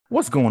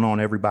What's going on,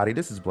 everybody?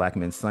 This is Black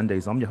Men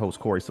Sundays. I'm your host,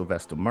 Corey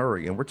Sylvester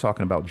Murray, and we're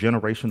talking about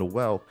generational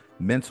wealth,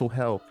 mental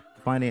health,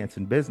 finance,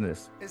 and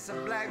business. It's a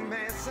Black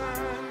Man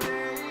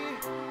Sunday.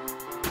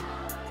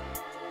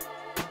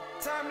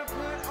 Time to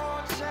put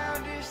all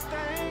childish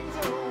things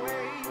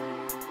away.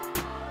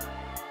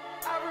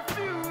 I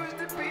refuse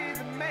to be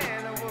the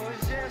man I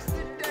was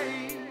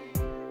yesterday.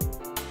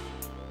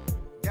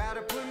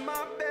 Gotta put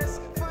my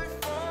best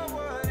foot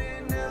forward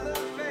and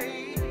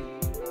elevate.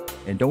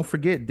 And don't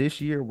forget, this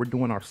year we're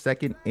doing our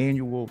second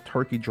annual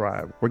turkey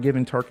drive. We're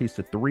giving turkeys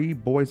to three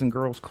Boys and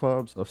Girls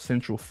Clubs of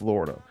Central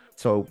Florida.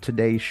 So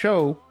today's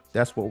show,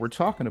 that's what we're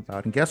talking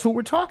about. And guess who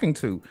we're talking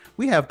to?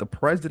 We have the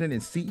president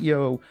and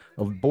CEO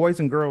of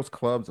Boys and Girls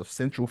Clubs of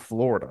Central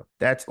Florida.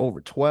 That's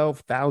over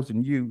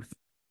 12,000 youth,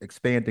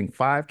 expanding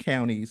 5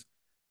 counties,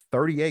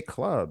 38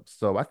 clubs.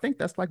 So I think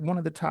that's like one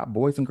of the top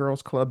boys and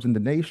girls clubs in the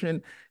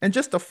nation. And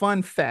just a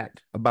fun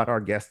fact about our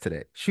guest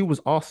today. She was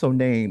also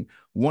named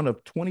one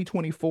of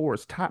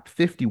 2024's top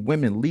 50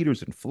 women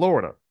leaders in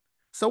Florida.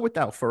 So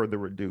without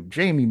further ado,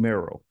 Jamie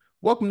Merrill,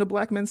 welcome to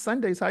Black Men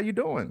Sundays. How you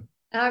doing?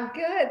 I'm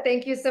good.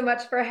 Thank you so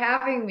much for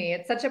having me.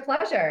 It's such a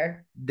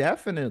pleasure.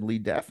 Definitely,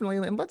 definitely.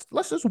 And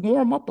let's just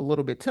warm up a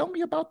little bit. Tell me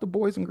about the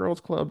Boys and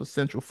Girls Club of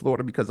Central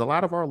Florida because a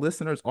lot of our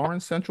listeners are in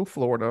Central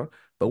Florida,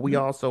 but we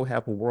Mhm. also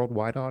have a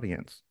worldwide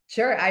audience.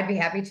 Sure, I'd be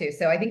happy to.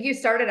 So I think you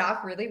started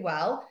off really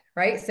well,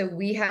 right? So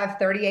we have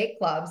 38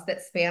 clubs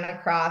that span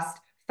across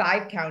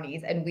 5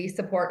 counties, and we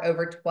support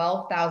over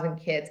 12,000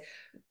 kids,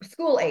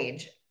 school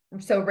age.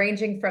 So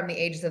ranging from the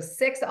ages of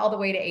 6 all the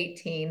way to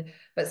 18,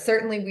 but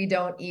certainly we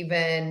don't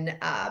even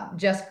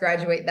just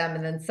graduate them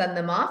and then send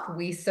them off.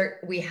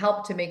 We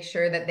help to make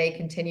sure that they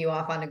continue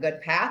off on a good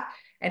path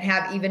and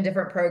have even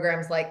different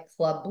programs like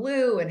Club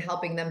Blue and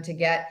helping them to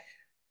get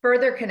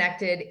further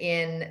connected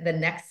in the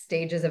next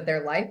stages of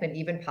their life and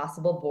even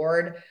possible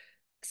board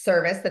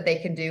service that they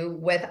can do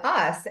with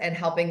us and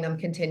helping them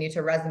continue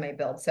to resume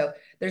build. So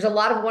there's a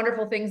lot of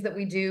wonderful things that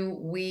we do.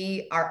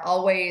 We are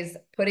always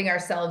putting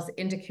ourselves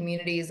into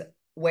communities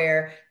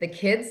where the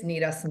kids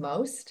need us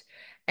most.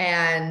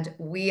 And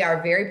we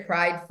are very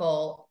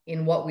prideful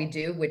in what we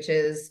do, which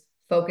is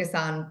focus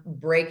on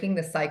breaking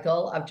the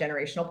cycle of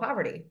generational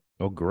poverty.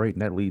 Oh, great.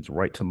 And that leads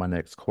right to my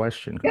next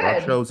question because our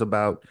Good. show's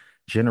about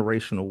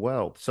generational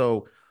wealth.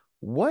 So,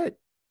 what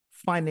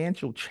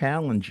financial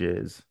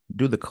challenges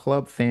do the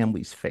club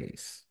families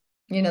face?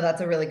 That's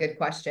a really good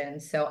question.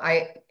 So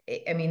I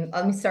mean,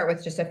 let me start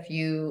with just a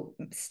few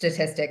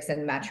statistics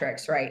and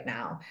metrics right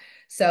now.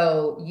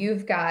 So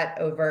you've got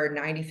over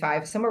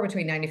 95, somewhere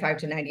between 95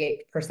 to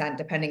 98%,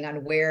 depending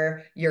on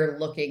where you're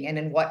looking and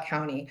in what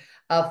county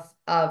of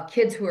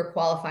kids who are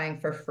qualifying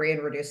for free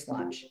and reduced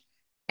lunch.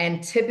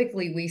 And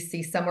typically we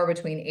see somewhere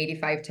between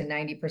 85 to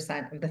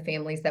 90% of the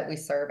families that we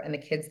serve and the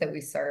kids that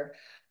we serve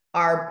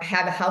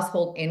have a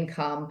household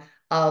income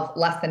of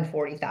less than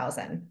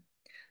 40,000.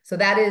 So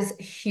that is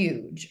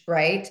huge,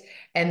 right?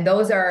 And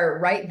those are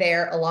right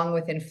there along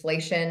with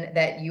inflation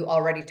that you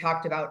already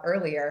talked about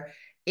earlier.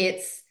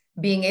 It's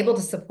being able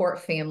to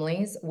support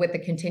families with the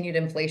continued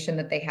inflation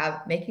that they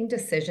have, making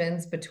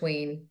decisions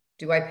between,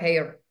 do I pay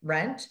a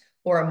rent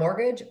or a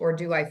mortgage, or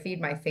do I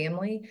feed my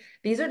family?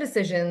 These are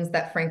decisions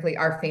that, frankly,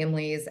 our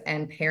families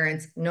and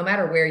parents, no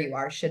matter where you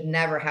are, should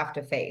never have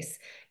to face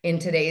in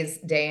today's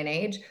day and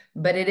age,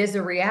 but it is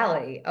a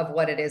reality of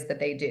what it is that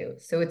they do.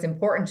 So it's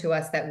important to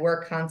us that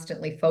we're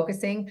constantly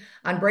focusing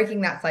on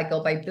breaking that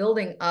cycle by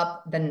building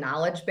up the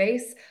knowledge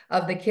base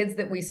of the kids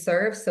that we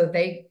serve so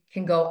they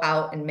can go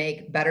out and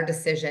make better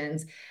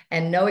decisions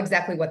and know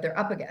exactly what they're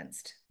up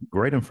against.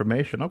 Great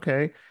information.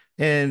 Okay.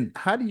 And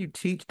how do you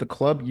teach the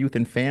club youth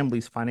and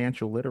families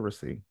financial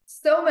literacy?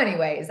 So many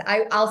ways.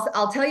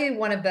 I'll tell you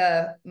one of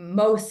the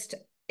most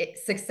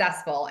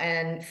successful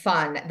and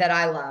fun that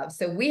I love.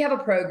 So we have a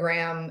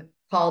program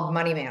called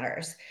Money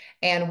Matters,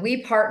 and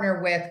we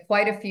partner with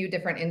quite a few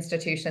different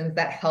institutions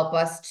that help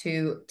us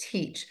to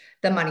teach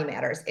the Money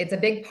Matters. It's a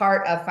big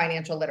part of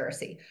financial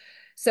literacy.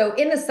 So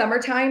in the summer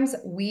times,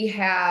 we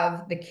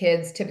have the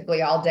kids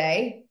typically all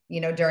day,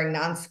 during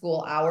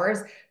non-school hours.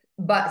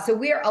 But so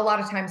we're a lot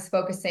of times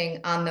focusing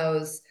on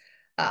those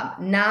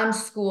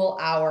non-school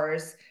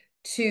hours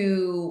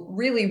to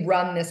really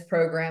run this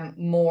program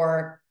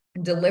more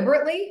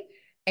deliberately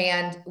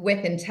and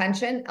with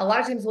intention. A lot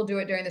of times we'll do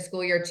it during the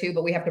school year too,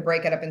 but we have to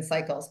break it up in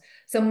cycles.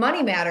 So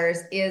Money Matters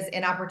is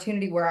an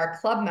opportunity where our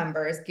club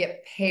members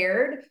get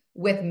paired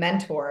with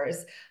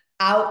mentors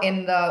out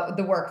in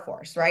the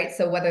workforce, right?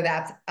 So whether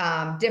that's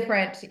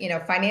different,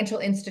 financial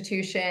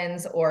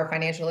institutions or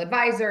financial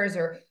advisors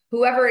or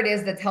whoever it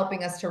is that's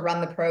helping us to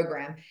run the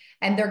program.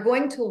 And they're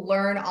going to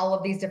learn all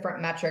of these different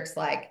metrics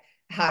like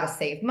how to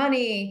save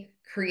money,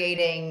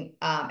 creating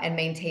and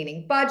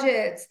maintaining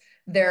budgets.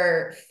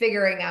 They're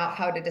figuring out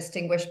how to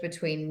distinguish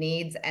between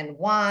needs and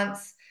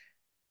wants,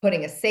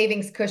 putting a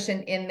savings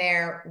cushion in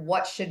there,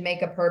 what should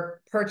make a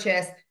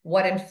purchase,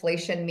 what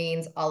inflation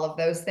means, all of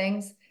those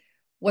things.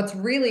 What's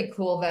really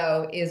cool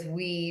though is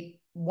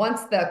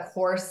once the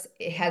course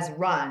has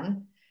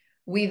run,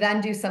 we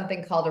then do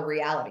something called a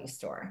reality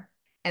store.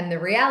 And the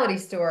reality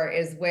store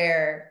is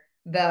where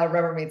the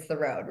rubber meets the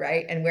road,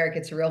 right? And where it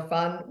gets real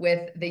fun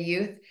with the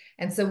youth.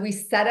 And so we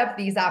set up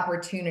these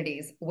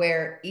opportunities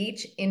where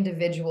each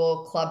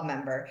individual club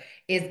member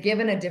is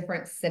given a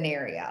different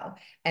scenario,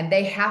 and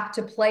they have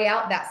to play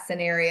out that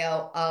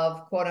scenario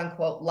of quote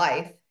unquote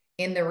life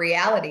in the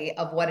reality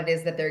of what it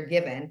is that they're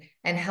given,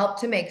 and help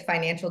to make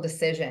financial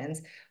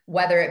decisions,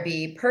 whether it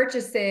be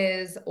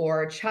purchases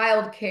or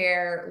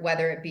childcare,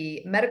 whether it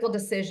be medical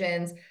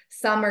decisions.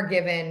 Some are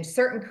given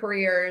certain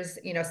careers,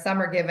 some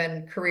are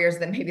given careers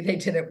that maybe they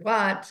didn't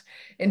want.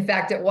 In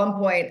fact, at one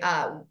point,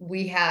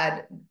 we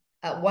had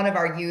one of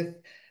our youth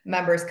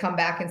members come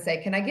back and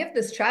say, "Can I give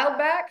this child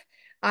back?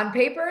 On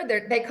paper,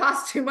 they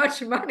cost too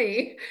much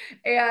money."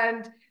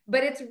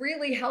 But it's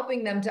really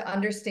helping them to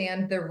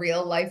understand the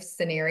real life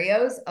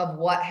scenarios of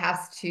what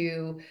has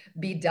to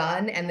be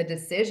done, and the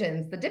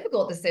decisions, the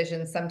difficult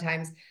decisions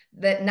sometimes,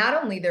 that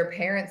not only their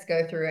parents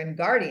go through and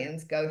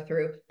guardians go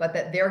through, but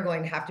that they're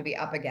going to have to be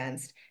up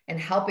against, and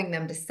helping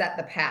them to set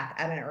the path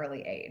at an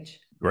early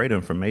age. Great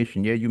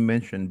information. Yeah, you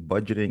mentioned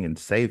budgeting and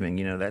saving.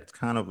 That's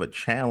kind of a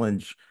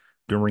challenge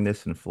during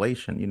this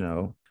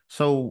inflation.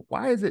 So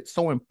why is it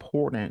so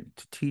important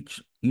to teach,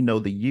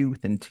 the youth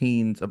and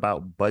teens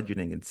about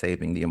budgeting and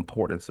saving, the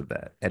importance of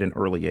that at an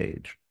early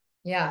age?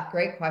 Yeah,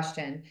 great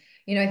question.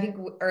 I think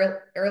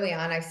early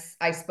on,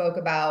 I spoke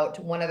about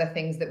one of the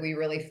things that we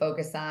really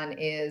focus on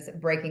is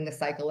breaking the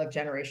cycle of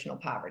generational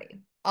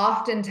poverty.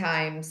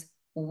 Oftentimes,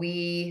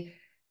 we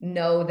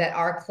know that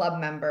our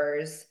club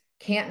members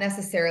can't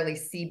necessarily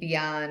see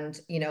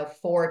beyond,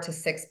 4 to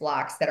 6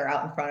 blocks that are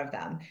out in front of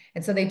them.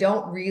 And so they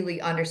don't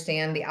really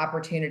understand the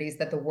opportunities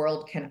that the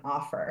world can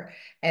offer.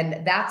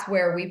 And that's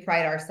where we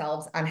pride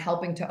ourselves on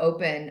helping to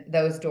open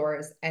those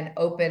doors and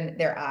open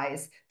their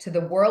eyes to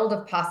the world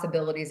of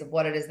possibilities of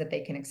what it is that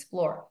they can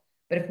explore.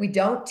 But if we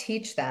don't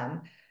teach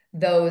them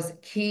those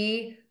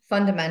key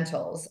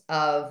fundamentals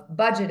of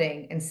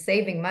budgeting and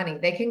saving money,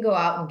 they can go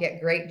out and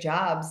get great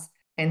jobs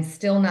and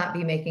still not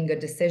be making good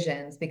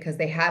decisions, because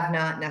they have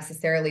not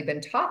necessarily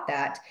been taught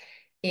that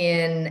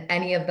in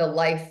any of the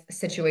life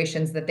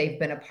situations that they've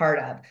been a part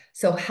of.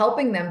 So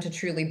helping them to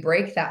truly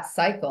break that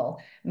cycle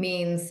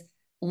means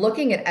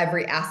looking at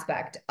every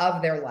aspect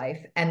of their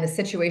life and the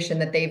situation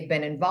that they've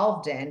been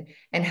involved in,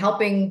 and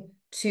helping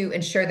to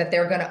ensure that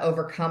they're going to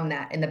overcome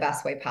that in the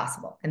best way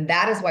possible. And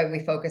that is why we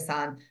focus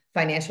on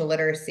financial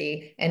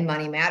literacy and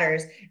Money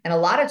Matters. And a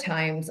lot of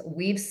times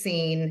we've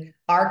seen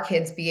our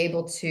kids be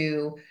able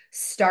to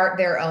start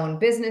their own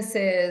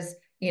businesses,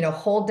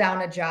 hold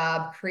down a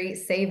job, create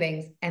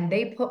savings, and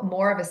they put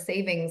more of a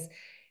savings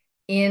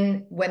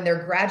in when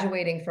they're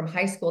graduating from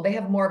high school. They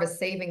have more of a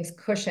savings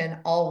cushion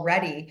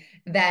already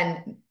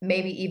than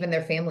maybe even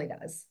their family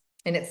does.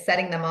 And it's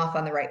setting them off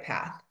on the right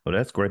path. Well,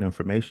 that's great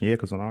information. Yeah,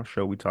 because on our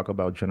show, we talk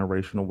about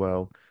generational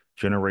wealth,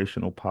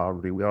 generational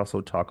poverty. We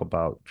also talk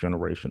about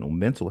generational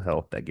mental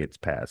health that gets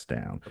passed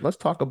down. Let's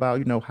talk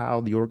about,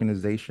 how the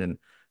organization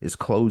is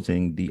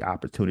closing the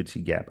opportunity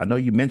gap. I know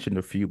you mentioned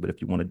a few, but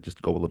if you want to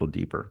just go a little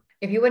deeper.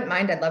 If you wouldn't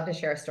mind, I'd love to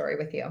share a story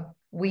with you.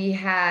 We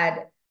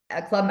had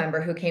a club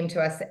member who came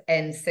to us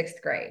in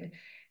 6th grade.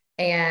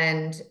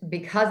 And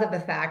because of the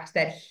fact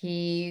that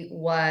he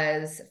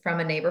was from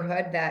a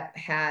neighborhood that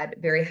had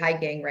very high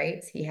gang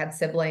rates, he had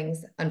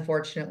siblings,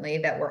 unfortunately,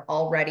 that were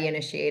already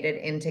initiated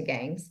into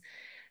gangs,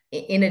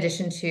 in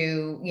addition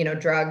to,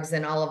 drugs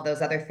and all of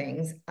those other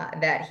things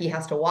that he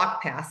has to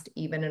walk past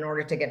even in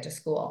order to get to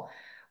school.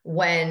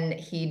 When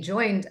he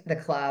joined the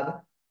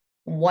club,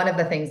 one of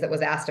the things that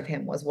was asked of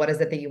him was, "What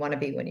is it that you want to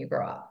be when you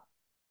grow up?"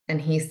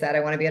 And he said, "I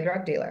want to be a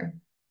drug dealer."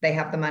 They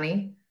have the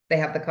money, they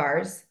have the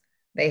cars,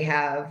 they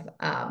have,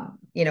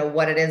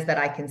 what it is that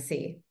I can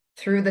see.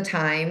 Through the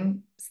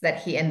time that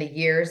he, and the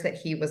years that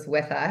he was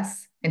with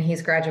us, and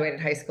he's graduated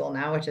high school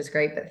now, which is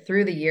great, but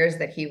through the years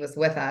that he was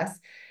with us,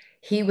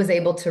 he was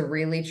able to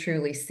really,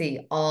 truly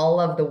see all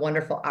of the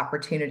wonderful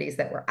opportunities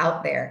that were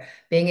out there,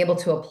 being able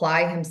to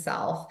apply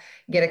himself,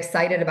 get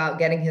excited about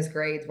getting his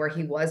grades where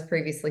he was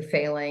previously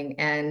failing.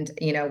 And,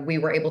 we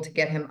were able to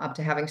get him up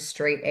to having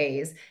straight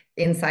A's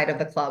inside of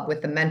the club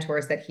with the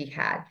mentors that he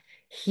had.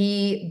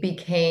 He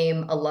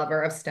became a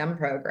lover of STEM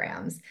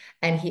programs,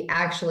 and he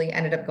actually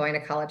ended up going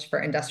to college for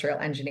industrial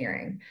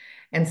engineering.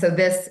 And so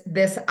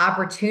this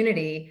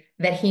opportunity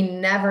that he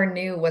never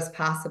knew was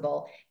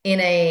possible,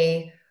 in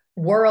a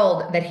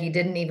world that he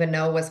didn't even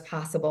know was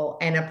possible,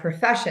 and a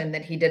profession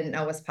that he didn't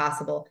know was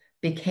possible,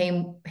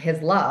 became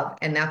his love.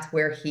 And that's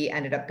where he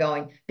ended up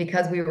going,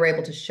 because we were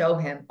able to show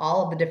him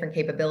all of the different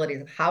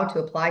capabilities of how to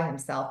apply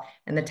himself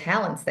and the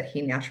talents that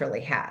he naturally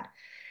had.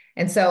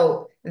 And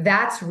so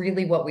that's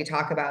really what we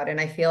talk about. And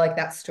I feel like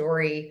that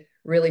story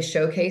really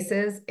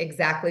showcases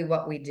exactly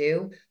what we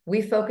do.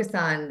 We focus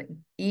on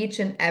each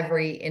and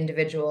every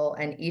individual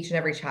and each and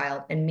every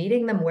child, and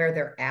meeting them where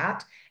they're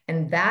at.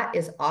 And that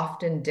is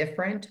often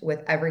different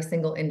with every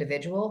single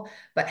individual,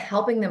 but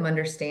helping them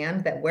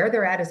understand that where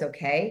they're at is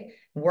okay.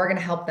 We're going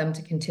to help them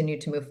to continue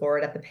to move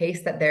forward at the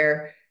pace that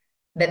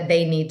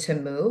they need to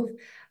move.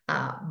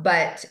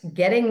 But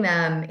getting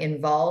them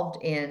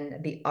involved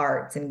in the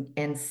arts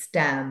and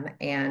STEM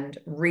and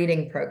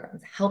reading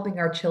programs, helping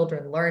our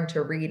children learn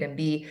to read and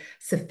be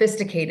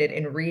sophisticated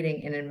in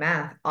reading and in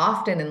math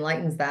often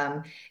enlightens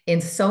them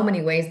in so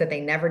many ways that they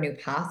never knew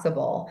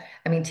possible.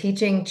 I mean,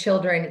 teaching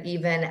children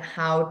even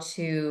how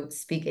to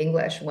speak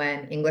English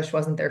when English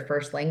wasn't their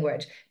first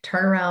language,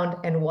 turn around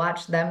and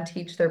watch them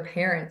teach their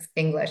parents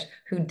English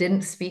who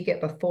didn't speak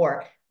it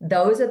before.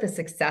 Those are the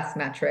success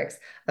metrics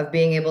of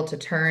being able to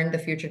turn the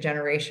future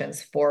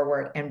generations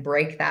forward and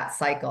break that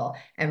cycle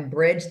and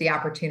bridge the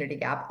opportunity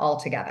gap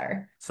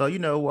altogether. So,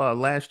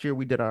 last year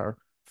we did our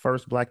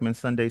first Black Men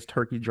Sundays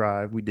turkey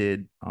drive. We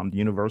did the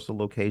Universal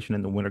location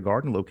and the Winter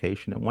Garden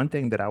location. And one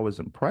thing that I was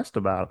impressed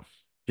about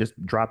just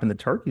dropping the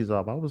turkeys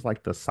off, I was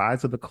like the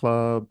size of the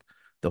club,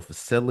 the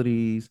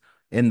facilities.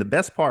 And the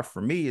best part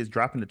for me is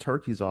dropping the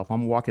turkeys off.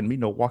 I'm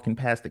walking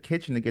past the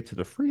kitchen to get to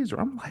the freezer.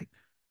 I'm like,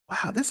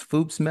 wow, this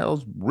food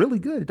smells really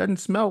good. It doesn't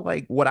smell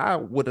like what I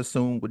would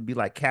assume would be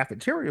like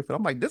cafeteria food.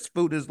 I'm like, this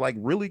food is like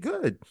really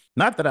good.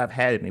 Not that I've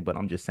had any, but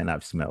I'm just saying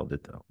I've smelled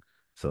it though.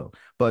 So,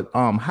 but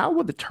how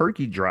will the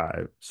turkey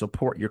drive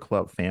support your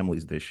club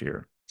families this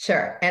year?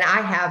 Sure. And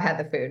I have had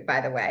the food, by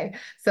the way.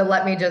 So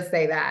let me just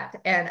say that.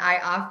 And I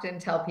often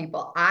tell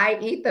people I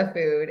eat the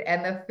food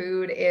and the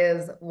food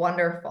is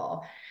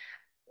wonderful.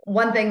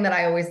 One thing that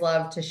I always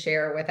love to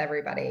share with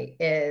everybody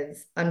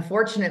is,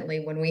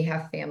 unfortunately, when we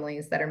have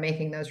families that are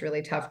making those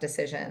really tough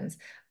decisions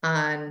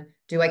on,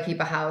 do I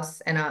keep a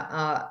house and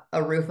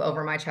a roof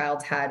over my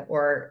child's head,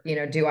 or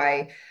do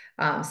I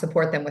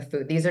support them with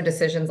food? These are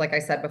decisions, like I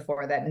said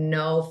before, that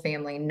no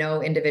family,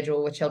 no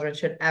individual with children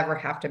should ever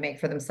have to make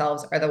for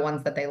themselves or the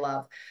ones that they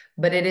love.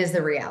 But it is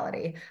the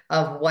reality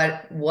of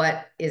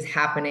what is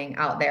happening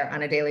out there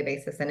on a daily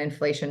basis, and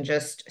inflation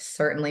just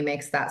certainly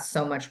makes that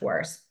so much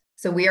worse.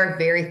 So we are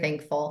very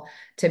thankful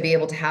to be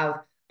able to have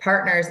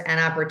partners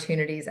and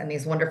opportunities and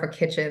these wonderful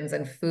kitchens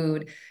and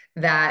food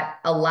that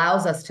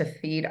allows us to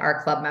feed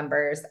our club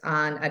members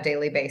on a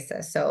daily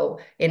basis. So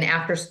in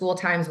after school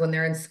times when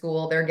they're in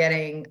school, they're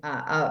getting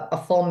a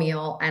full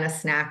meal and a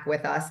snack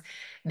with us.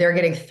 They're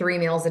getting 3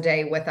 meals a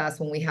day with us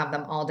when we have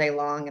them all day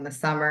long in the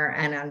summer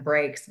and on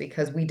breaks,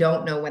 because we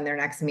don't know when their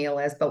next meal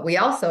is. But we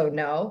also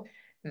know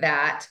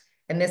that,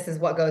 and this is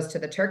what goes to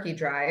the turkey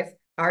drive,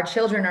 our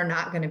children are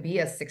not going to be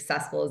as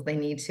successful as they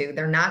need to.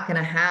 They're not going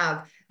to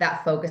have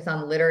that focus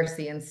on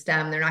literacy and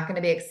STEM. They're not going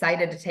to be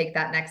excited to take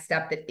that next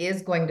step that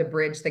is going to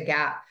bridge the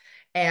gap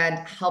and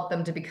help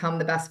them to become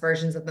the best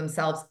versions of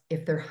themselves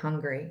if they're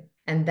hungry.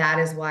 And that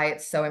is why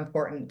it's so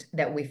important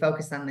that we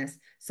focus on this.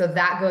 So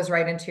that goes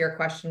right into your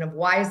question of,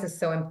 why is this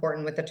so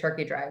important with the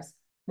turkey drives?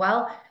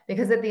 Well,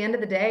 because at the end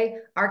of the day,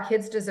 our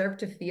kids deserve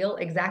to feel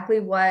exactly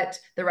what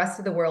the rest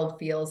of the world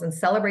feels and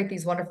celebrate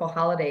these wonderful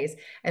holidays.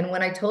 And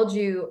when I told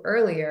you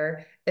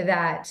earlier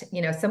that,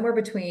 somewhere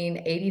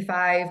between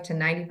 85 to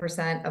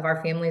 90% of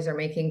our families are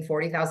making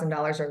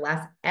 $40,000 or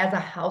less as a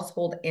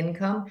household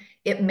income,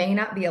 it may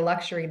not be a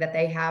luxury that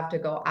they have to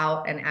go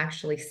out and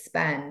actually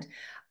spend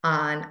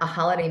on a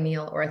holiday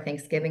meal or a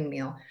Thanksgiving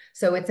meal.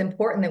 So it's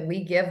important that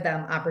we give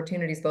them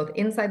opportunities both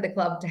inside the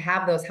club to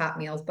have those hot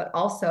meals, but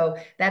also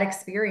that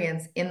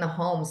experience in the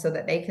home so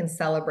that they can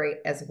celebrate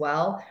as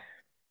well.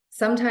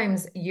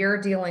 Sometimes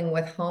you're dealing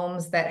with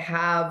homes that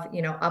have,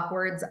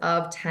 upwards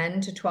of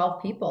 10 to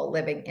 12 people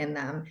living in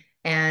them,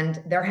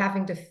 and they're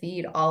having to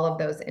feed all of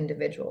those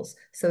individuals.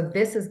 So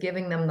this is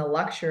giving them the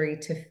luxury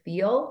to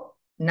feel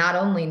not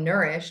only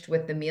nourished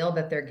with the meal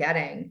that they're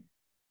getting,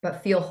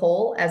 but feel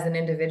whole as an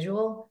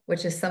individual,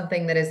 which is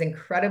something that is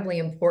incredibly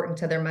important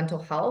to their mental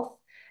health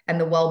and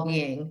the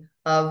well-being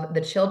of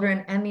the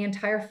children and the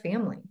entire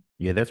family.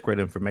 Yeah, that's great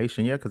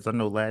information. Yeah, because I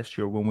know last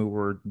year when we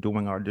were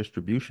doing our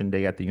distribution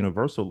day at the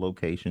Universal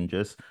location,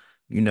 just,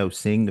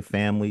 seeing the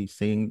family,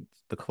 seeing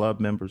the club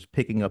members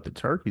picking up the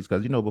turkeys,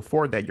 because,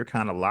 before that, you're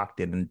kind of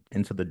locked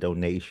into the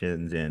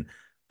donations and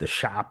the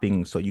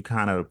shopping. So you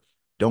kind of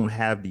don't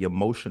have the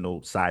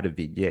emotional side of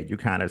it yet. You're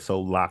kind of so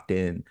locked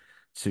in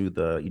to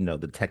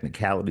the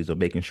technicalities of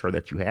making sure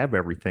that you have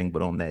everything.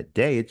 But on that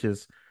day,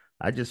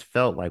 I just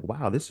felt like,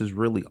 wow, this is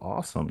really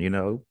awesome.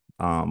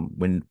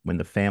 When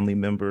the family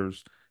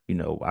members,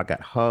 I got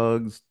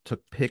hugs,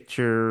 took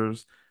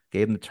pictures,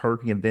 gave them the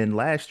turkey. And then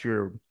last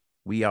year,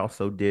 we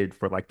also did,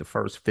 for like the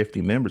first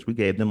 50 members, we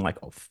gave them like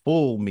a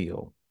full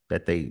meal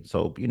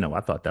so, I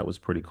thought that was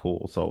pretty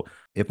cool. So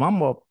if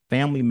I'm a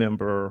family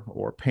member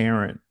or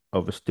parent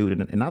of a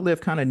student, and I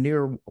live kind of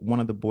near one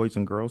of the Boys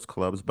and Girls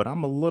Clubs, but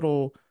I'm a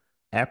little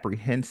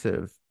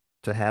apprehensive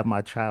to have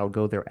my child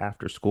go there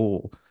after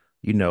school,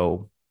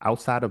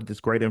 outside of this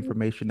great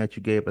information that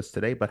you gave us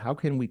today. But how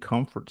can we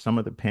comfort some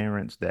of the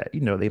parents that,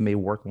 they may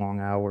work long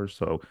hours?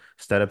 So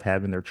instead of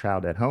having their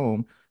child at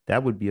home,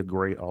 that would be a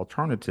great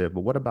alternative.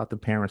 But what about the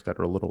parents that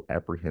are a little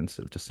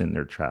apprehensive to send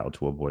their child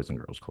to a Boys and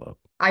Girls Club?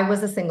 I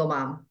was a single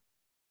mom.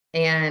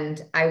 And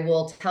I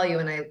will tell you,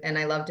 and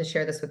I love to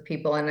share this with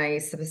people, and I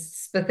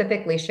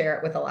specifically share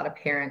it with a lot of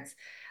parents.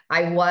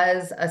 I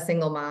was a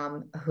single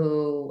mom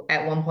who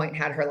at one point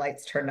had her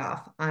lights turned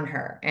off on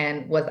her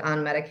and was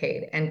on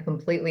Medicaid, and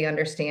completely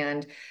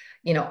understand,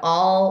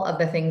 all of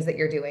the things that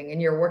you're doing.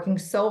 And you're working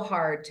so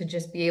hard to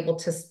just be able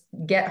to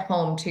get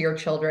home to your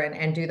children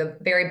and do the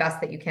very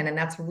best that you can. And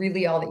that's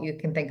really all that you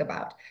can think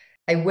about.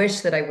 I wish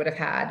that I would have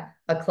had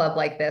a club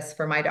like this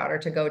for my daughter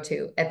to go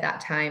to at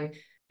that time.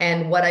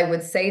 And what I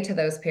would say to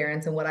those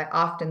parents, and what I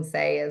often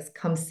say, is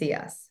come see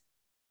us.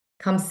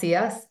 Come see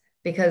us,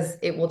 because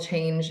it will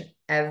change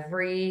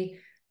every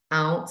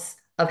ounce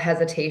of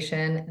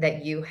hesitation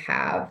that you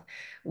have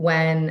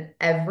when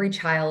every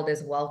child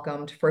is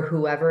welcomed for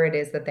whoever it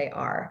is that they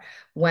are.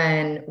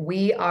 When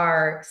we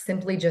are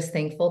simply just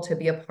thankful to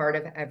be a part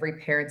of every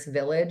parent's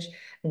village,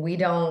 we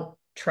don't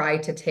try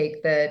to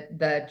take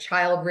the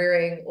child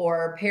rearing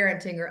or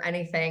parenting or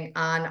anything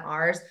on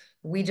ours.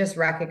 We just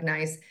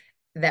recognize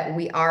that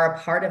we are a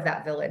part of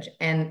that village.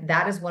 And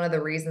that is one of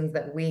the reasons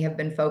that we have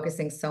been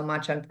focusing so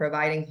much on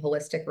providing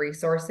holistic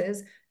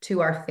resources to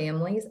our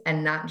families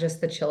and not just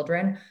the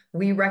children.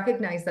 We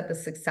recognize that the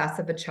success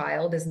of a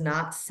child is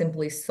not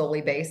simply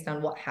solely based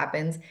on what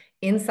happens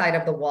inside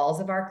of the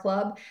walls of our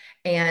club.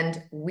 And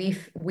we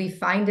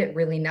find it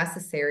really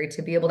necessary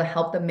to be able to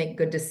help them make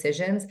good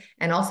decisions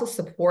and also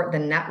support the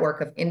network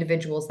of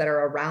individuals that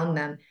are around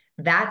them.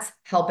 That's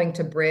helping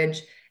to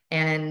bridge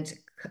and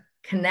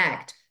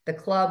connect the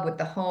club with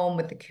the home,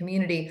 with the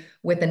community,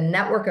 with a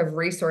network of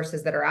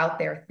resources that are out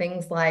there.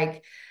 Things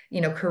like,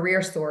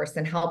 Career Source,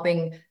 and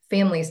helping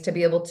families to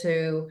be able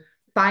to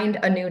find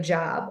a new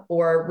job,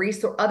 or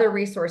other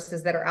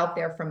resources that are out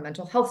there, from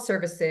mental health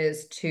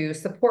services to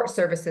support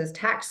services,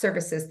 tax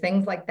services,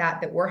 things like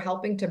that, that we're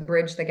helping to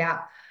bridge the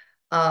gap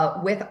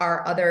with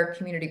our other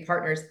community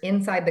partners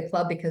inside the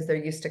club, because they're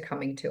used to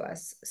coming to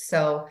us.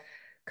 So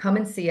come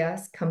and see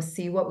us, come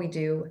see what we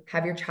do,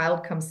 have your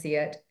child come see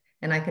it.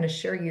 And I can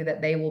assure you that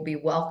they will be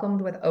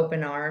welcomed with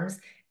open arms,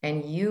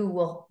 and you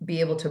will be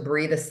able to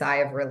breathe a sigh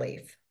of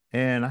relief.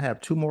 And I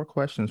have two more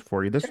questions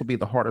for you. This will be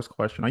the hardest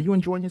question. Are you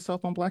enjoying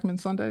yourself on Black Men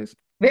Sundays?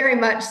 Very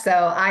much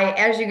so.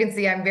 As you can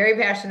see, I'm very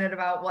passionate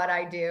about what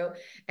I do,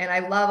 and I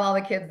love all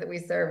the kids that we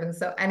serve. And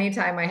so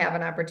anytime I have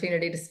an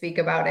opportunity to speak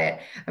about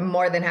it, I'm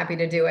more than happy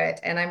to do it.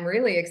 And I'm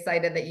really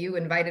excited that you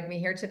invited me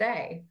here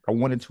today. I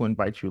wanted to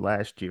invite you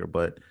last year,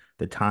 but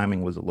the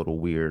timing was a little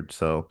weird.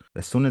 So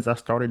as soon as I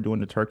started doing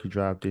the turkey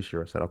drive this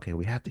year, I said, okay,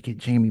 we have to get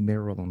Jamie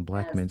Merrill on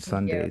Black Yes, Men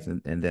thank you. Sundays.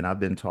 And then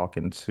I've been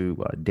talking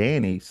to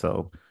Danny.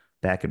 So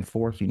back and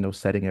forth,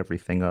 setting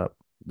everything up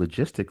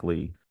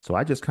logistically. So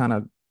I just kind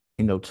of,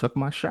 took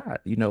my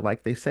shot.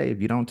 Like they say,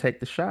 if you don't take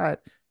the shot,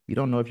 you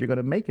don't know if you're going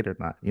to make it or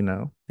not.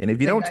 And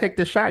if you don't Exactly. take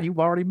the shot, you've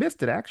already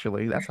missed it,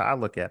 actually. That's how I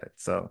look at it.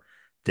 So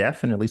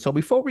definitely. So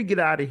before we get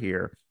out of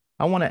here,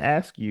 I want to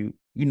ask you,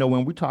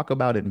 when we talk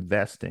about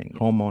investing,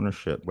 home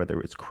ownership, whether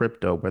it's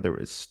crypto, whether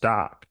it's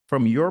stock,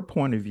 from your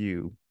point of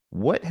view,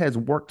 what has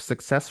worked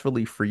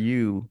successfully for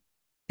you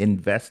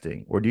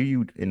investing, or do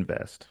you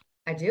invest?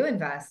 I do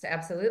invest,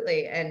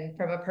 absolutely. And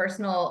from a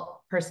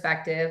personal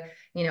perspective,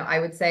 I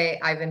would say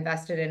I've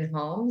invested in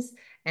homes,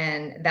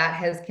 and that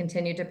has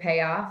continued to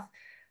pay off.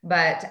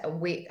 But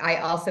I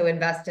also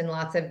invest in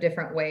lots of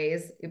different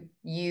ways.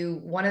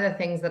 One of the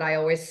things that I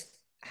always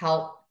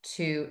help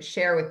to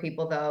share with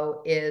people,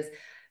 though, is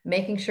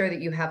making sure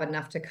that you have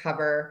enough to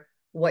cover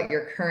what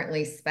you're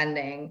currently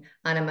spending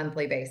on a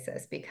monthly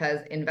basis, because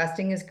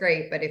investing is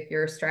great, but if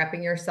you're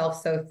strapping yourself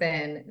so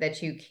thin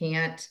that you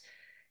can't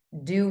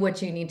do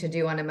what you need to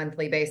do on a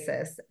monthly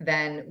basis,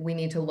 then we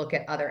need to look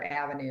at other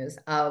avenues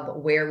of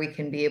where we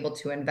can be able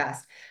to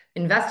invest.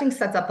 Investing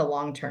sets up the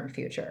long-term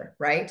future,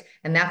 right?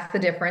 And that's the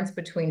difference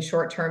between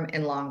short-term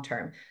and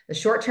long-term. The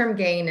short-term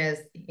gain is,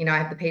 I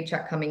have the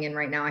paycheck coming in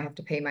right now, I have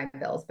to pay my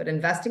bills, but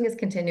investing is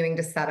continuing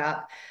to set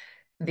up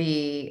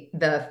the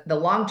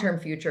long-term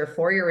future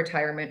for your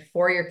retirement,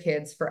 for your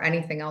kids, for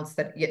anything else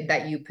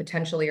that you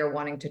potentially are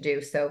wanting to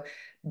do. So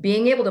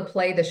being able to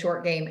play the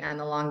short game and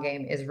the long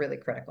game is really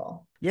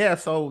critical. Yeah,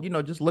 so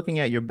just looking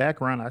at your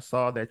background, I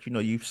saw that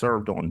you've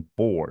served on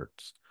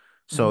boards.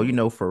 So,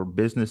 Mhm. for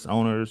business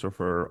owners or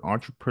for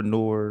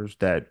entrepreneurs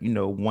that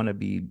want to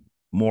be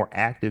more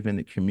active in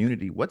the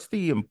community, what's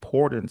the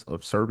importance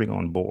of serving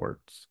on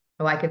boards?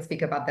 Oh, I could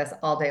speak about this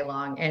all day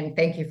long, and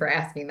thank you for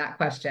asking that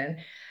question.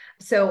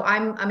 So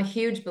I'm a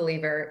huge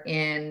believer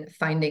in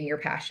finding your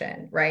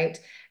passion, right?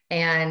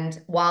 And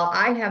while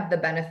I have the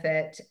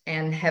benefit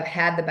and have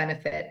had the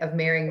benefit of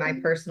marrying my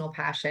personal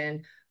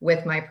passion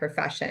with my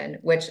profession,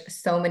 which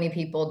so many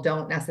people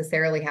don't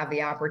necessarily have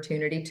the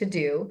opportunity to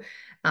do,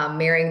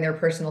 marrying their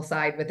personal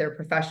side with their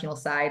professional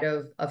side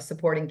of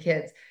supporting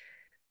kids,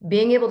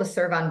 being able to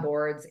serve on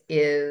boards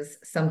is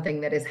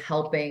something that is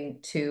helping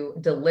to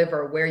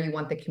deliver where you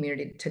want the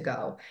community to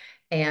go,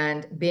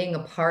 and being a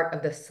part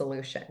of the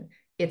solution.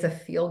 It's a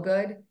feel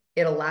good.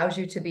 It allows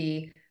you to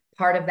be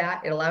part of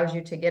that. It allows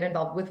you to get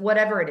involved with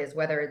whatever it is,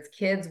 whether it's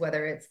kids,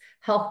 whether it's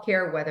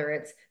healthcare, whether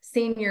it's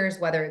seniors,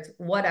 whether it's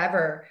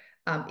whatever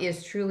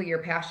is truly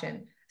your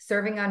passion.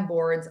 Serving on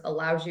boards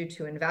allows you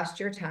to invest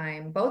your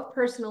time, both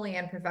personally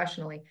and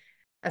professionally,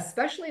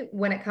 especially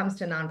when it comes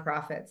to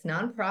nonprofits.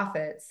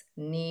 Nonprofits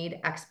need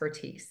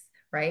expertise,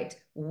 right?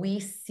 We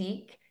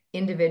seek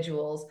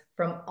individuals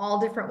from all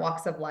different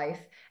walks of life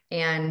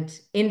and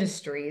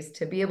industries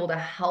to be able to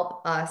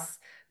help us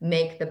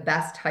make the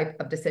best type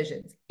of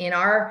decisions. In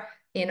our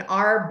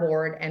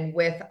board and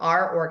with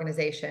our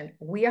organization,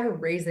 we are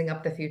raising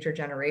up the future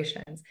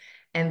generations.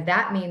 And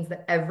that means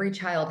that every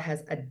child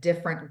has a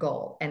different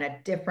goal and a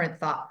different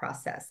thought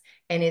process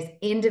and is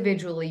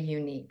individually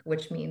unique,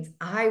 which means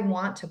I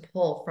want to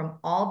pull from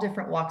all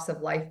different walks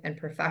of life and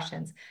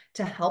professions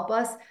to help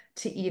us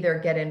to either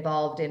get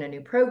involved in a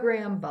new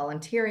program,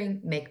 volunteering,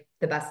 make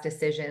the best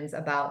decisions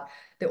about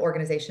the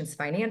organization's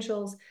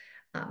financials.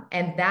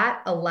 And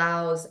that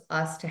allows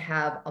us to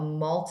have a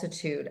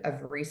multitude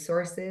of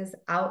resources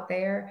out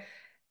there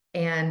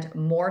and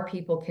more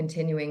people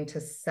continuing to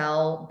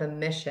sell the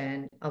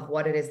mission of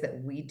what it is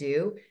that we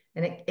do.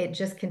 And it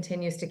just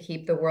continues to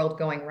keep the world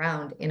going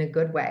round in a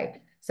good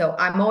way. So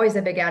I'm always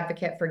a big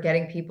advocate for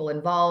getting people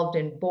involved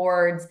in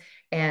boards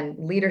and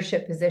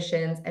leadership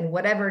positions, and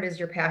whatever it is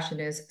your passion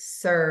is,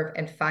 serve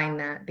and find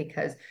that,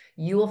 because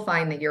you will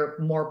find that you're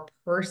more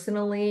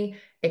personally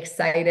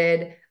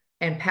excited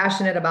and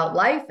passionate about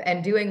life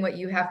and doing what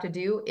you have to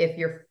do if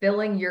you're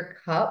filling your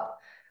cup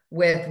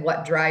with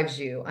what drives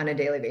you on a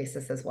daily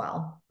basis as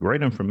well.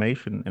 Great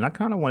information. And I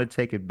kind of want to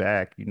take it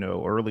back.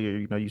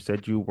 Earlier, you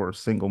said you were a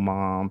single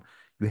mom,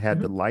 you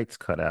had the Mhm. lights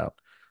cut out.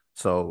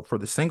 So for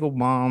the single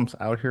moms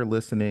out here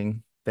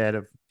listening that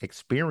have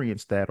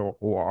experienced that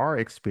or are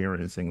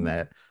experiencing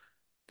that,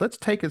 let's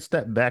take a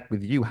step back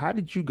with you. How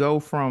did you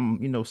go from,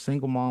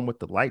 single mom with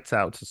the lights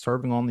out to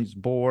serving on these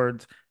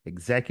boards,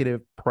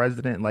 executive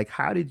president? Like,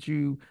 how did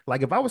you,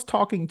 like, if I was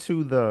talking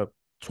to the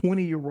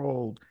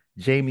 20-year-old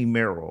Jamie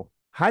Merrill,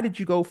 how did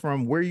you go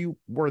from where you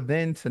were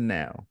then to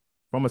now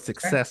from a Sure.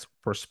 success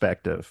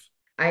perspective?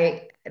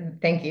 I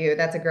thank you.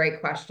 That's a great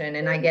question.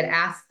 And I get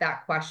asked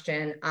that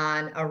question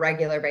on a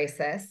regular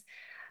basis.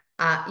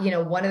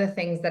 One of the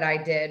things that I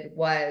did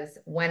was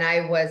when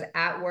I was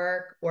at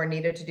work or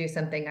needed to do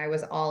something, I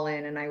was all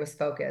in and I was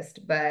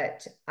focused.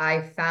 But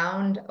I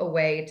found a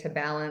way to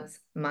balance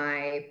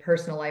my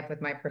personal life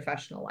with my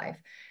professional life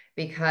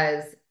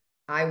because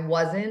I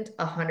wasn't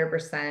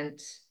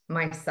 100%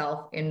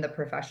 myself in the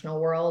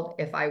professional world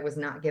if I was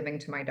not giving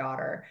to my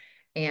daughter.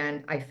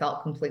 And I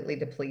felt completely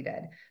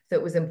depleted. So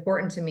it was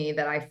important to me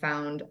that I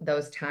found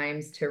those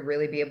times to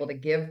really be able to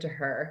give to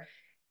her,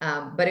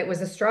 but it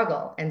was a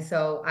struggle. And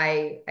so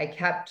I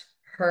kept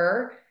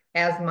her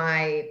as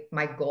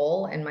my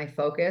goal and my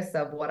focus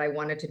of what I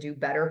wanted to do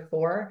better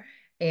for.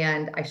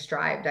 And I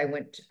strived. I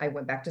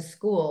went back to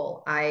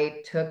school.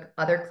 I took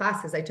other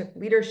classes. I took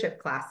leadership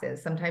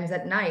classes, sometimes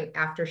at night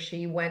after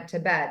she went to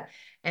bed,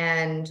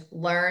 and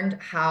learned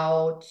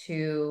how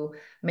to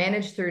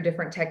manage through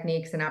different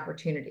techniques and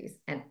opportunities.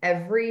 And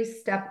every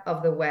step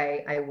of the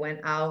way, I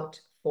went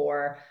out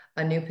for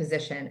a new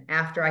position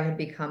after I had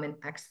become an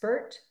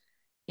expert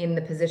in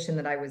the position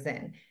that I was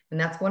in. And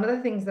that's one of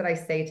the things that I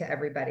say to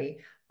everybody.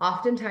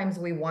 Oftentimes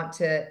we want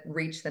to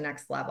reach the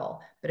next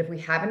level, but if we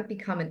haven't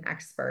become an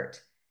expert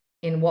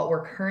in what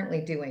we're currently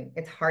doing,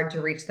 it's hard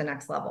to reach the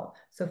next level.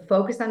 So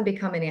focus on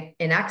becoming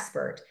an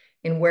expert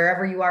in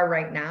wherever you are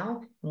right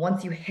now.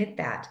 Once you hit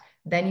that,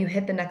 then you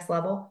hit the next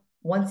level.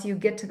 Once you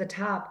get to the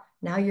top,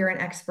 now you're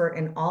an expert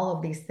in all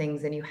of these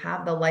things and you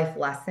have the life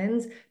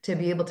lessons to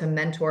be able to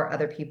mentor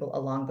other people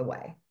along the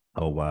way.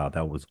 Oh, wow,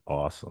 that was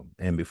awesome.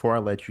 And before I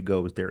let you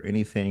go, is there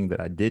anything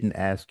that I didn't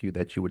ask you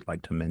that you would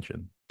like to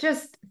mention?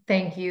 Just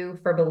thank you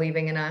for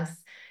believing in us.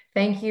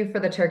 Thank you for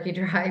the turkey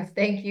drive.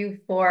 Thank you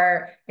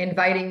for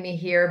inviting me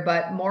here.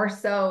 But more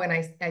so, and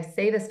I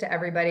say this to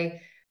everybody,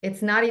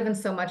 it's not even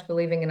so much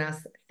believing in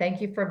us.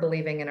 Thank you for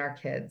believing in our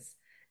kids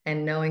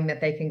and knowing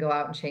that they can go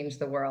out and change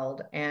the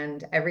world.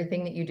 And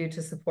everything that you do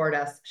to support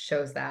us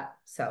shows that.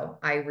 So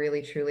I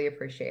really, truly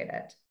appreciate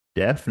it.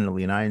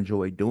 Definitely, and I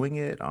enjoy doing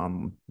it.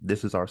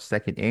 This is our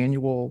second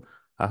annual.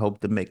 I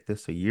hope to make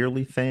this a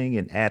yearly thing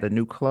and add a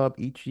new club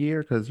each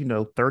year because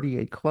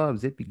 38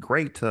 clubs, it'd be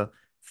great to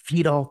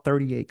feed all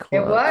 38 It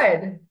clubs.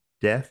 would.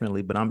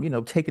 Definitely, but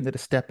I'm, taking it a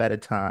step at a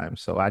time.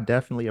 So I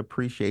definitely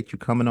appreciate you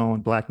coming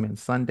on Black Men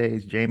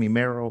Sundays. Jamie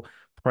Merrill,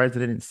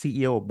 President and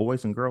CEO of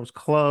Boys and Girls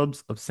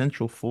Clubs of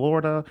Central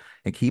Florida.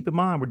 And keep in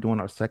mind, we're doing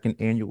our second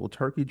annual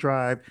turkey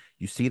drive.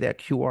 You see that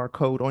QR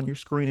code on your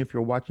screen if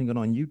you're watching it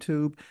on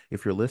YouTube.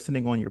 If you're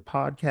listening on your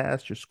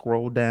podcast, just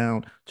scroll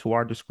down to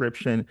our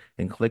description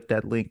and click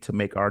that link to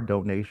make our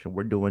donation.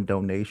 We're doing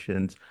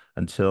donations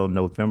until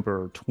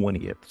November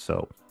 20th.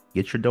 So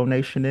get your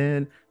donation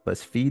in.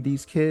 Let's feed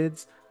these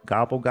kids.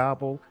 Gobble,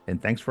 gobble.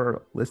 And thanks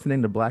for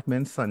listening to Black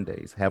Men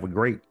Sundays. Have a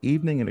great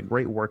evening and a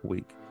great work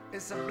week.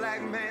 It's a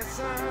black man's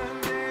son.